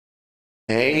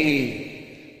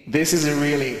Hey, this is a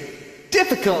really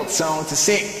difficult song to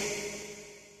sing.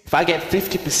 If I get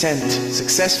 50%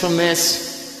 success from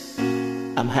this,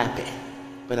 I'm happy.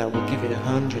 But I will give it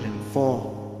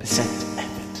 104%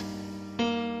 effort.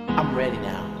 I'm ready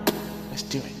now. Let's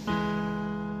do it.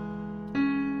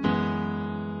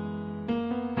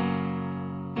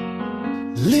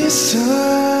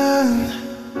 Listen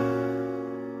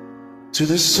to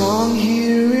the song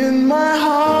here in my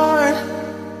heart,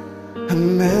 a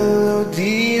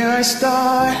melody I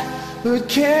start but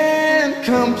can't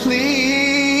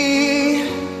complete.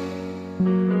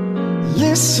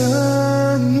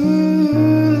 Listen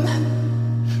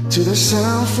to the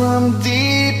sound from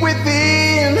deep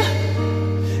within.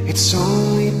 It's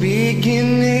only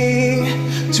beginning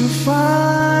to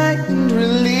find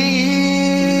relief.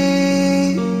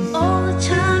 All the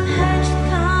time has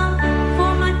come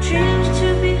for my dreams to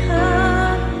be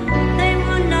heard. They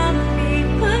will not be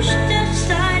pushed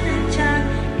aside and turned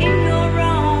in your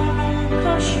own,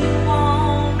 'cause you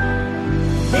won't.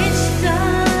 It's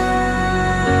done.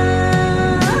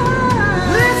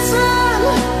 Listen,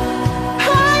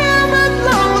 I am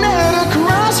alone at a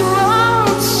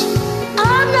crossroads.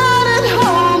 I'm not at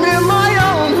home in my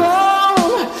own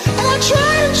home, and I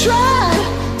try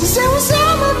to say what's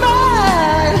on my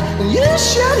mind, and you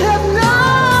should have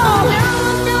known. Now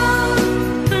I don't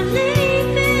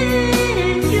believe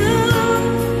in you.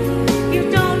 You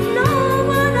don't know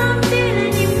what I'm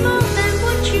feeling, you more than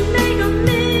what you made of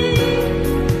me.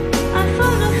 I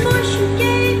found the voice you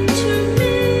gave to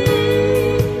me,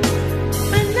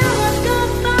 but now I've got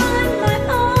to find my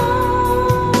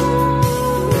own.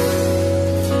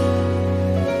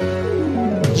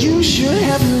 You should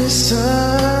have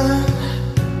listened.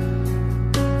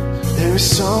 There is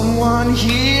someone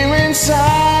here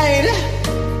inside,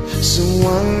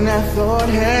 someone I thought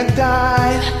had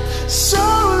died so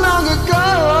long ago.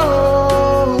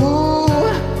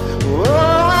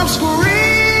 Oh, I'm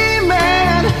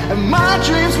screaming, and my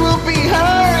dreams will be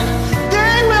heard.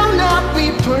 They will not be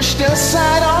pushed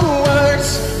aside onwards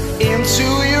into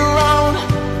your own,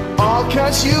 all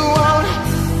 'cause you won't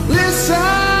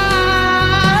listen.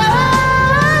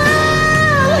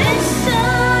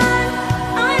 Listen,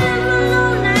 I am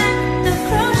alone at the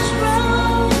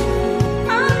crossroads.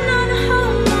 I'm not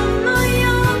home on my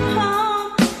own home,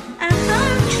 and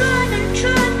I've tried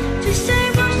to say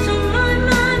what's on my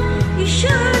mind. You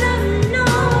should have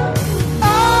known.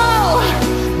 Oh,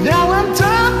 now I'm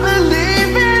done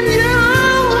believing you.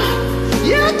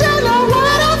 You don't know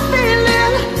what I'm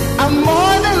feeling. I'm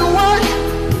more than what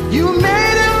you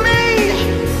made of me.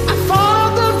 I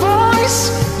followed the voice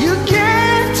you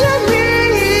gave to me,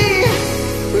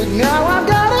 but now I've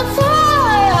got to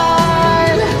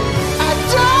find. I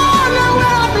don't know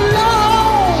where I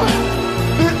belong,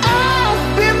 but I've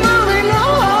been moving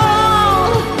on.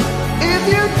 If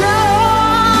you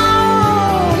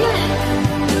don't,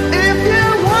 if you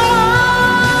won't,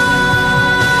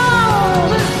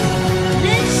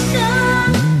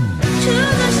 Listen to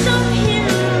the song here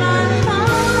in my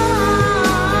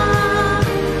heart,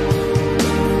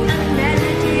 a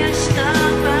melody I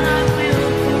start but I will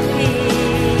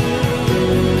repeat.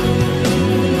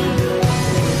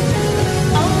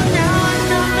 Oh, now I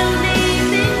don't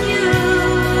believe in you.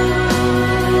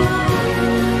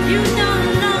 You don't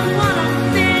know what I'm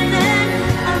feeling.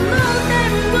 I'm more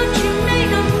than what you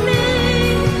made of me.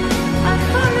 I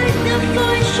followed the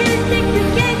voice you think you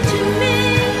gave to me,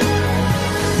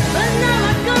 but now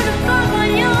I've got to find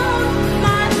my own,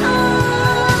 my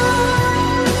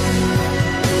own.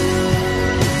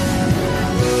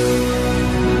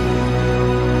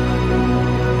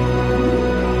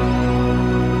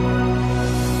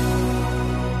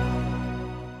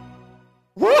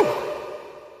 woo!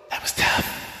 That was tough.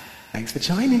 Thanks for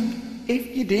joining.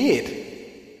 If you did,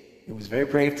 it was very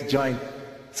brave to join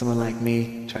someone like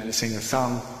me trying to sing a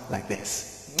song like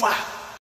this. Mwah!